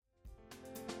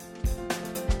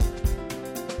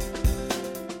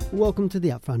Welcome to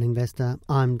the Upfront Investor.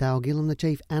 I'm Dale Gillham, the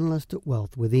Chief Analyst at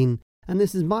Wealth Within, and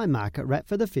this is my market wrap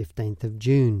for the 15th of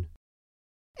June.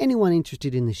 Anyone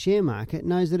interested in the share market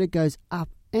knows that it goes up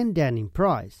and down in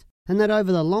price, and that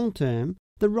over the long term,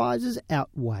 the rises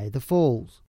outweigh the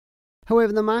falls.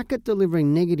 However, the market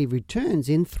delivering negative returns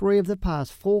in 3 of the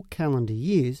past 4 calendar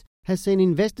years has seen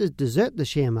investors desert the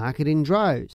share market in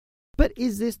droves. But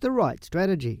is this the right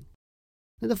strategy?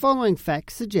 Now, the following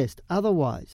facts suggest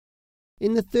otherwise.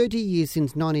 In the 30 years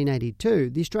since 1982,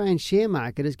 the Australian share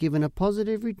market has given a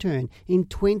positive return in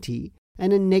 20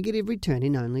 and a negative return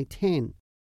in only 10.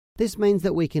 This means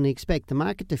that we can expect the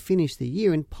market to finish the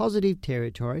year in positive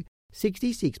territory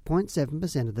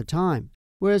 66.7% of the time,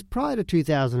 whereas prior to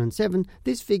 2007,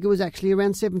 this figure was actually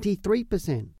around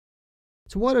 73%.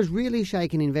 So what has really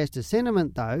shaken investor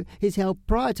sentiment, though, is how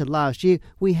prior to last year,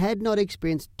 we had not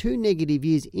experienced 2 negative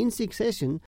years in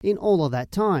succession in all of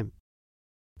that time.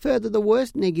 Further, the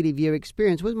worst negative year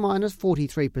experience was minus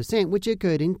 43%, which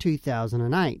occurred in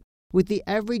 2008, with the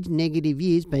average negative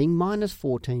years being minus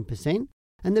 14%,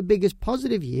 and the biggest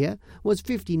positive year was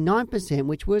 59%,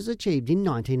 which was achieved in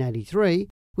 1983,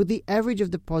 with the average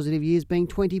of the positive years being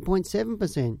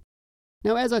 20.7%.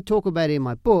 Now, as I talk about in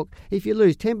my book, if you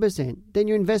lose 10%, then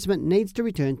your investment needs to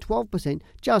return 12%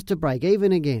 just to break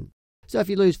even again. So if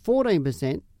you lose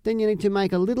 14%, then you need to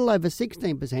make a little over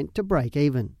 16% to break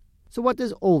even. So what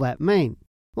does all that mean?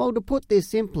 Well, to put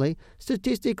this simply,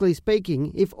 statistically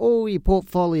speaking, if all your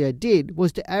portfolio did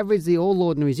was to average the All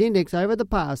Ordinaries Index over the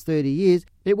past 30 years,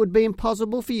 it would be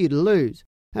impossible for you to lose.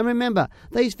 And remember,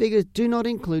 these figures do not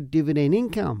include dividend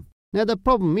income. Now, the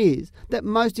problem is that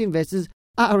most investors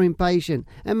are impatient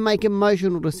and make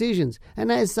emotional decisions,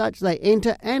 and as such they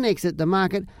enter and exit the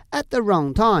market at the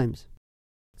wrong times.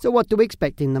 So what do we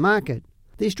expect in the market?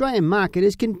 The Australian market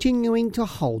is continuing to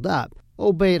hold up,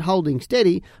 albeit holding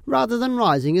steady rather than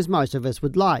rising as most of us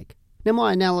would like. Now,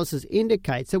 my analysis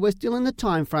indicates that we're still in the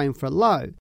time frame for a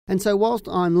low, and so whilst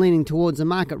I'm leaning towards the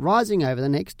market rising over the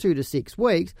next 2 to 6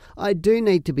 weeks, I do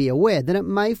need to be aware that it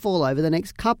may fall over the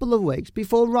next couple of weeks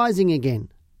before rising again.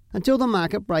 Until the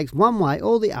market breaks one way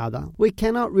or the other, we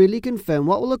cannot really confirm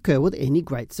what will occur with any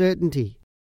great certainty.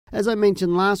 As I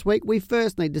mentioned last week, we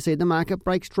first need to see the market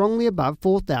break strongly above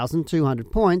 4,200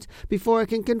 points before it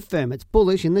can confirm it's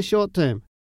bullish in the short term.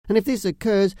 And if this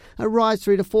occurs, a rise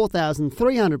through to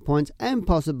 4,300 points and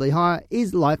possibly higher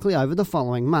is likely over the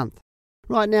following month.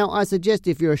 Right now, I suggest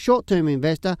if you're a short-term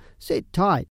investor, sit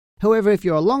tight. However, if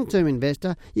you're a long-term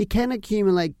investor, you can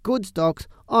accumulate good stocks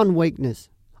on weakness.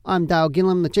 I'm Dale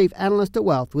Gillham, the Chief Analyst at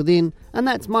Wealth Within, and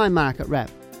that's my market wrap.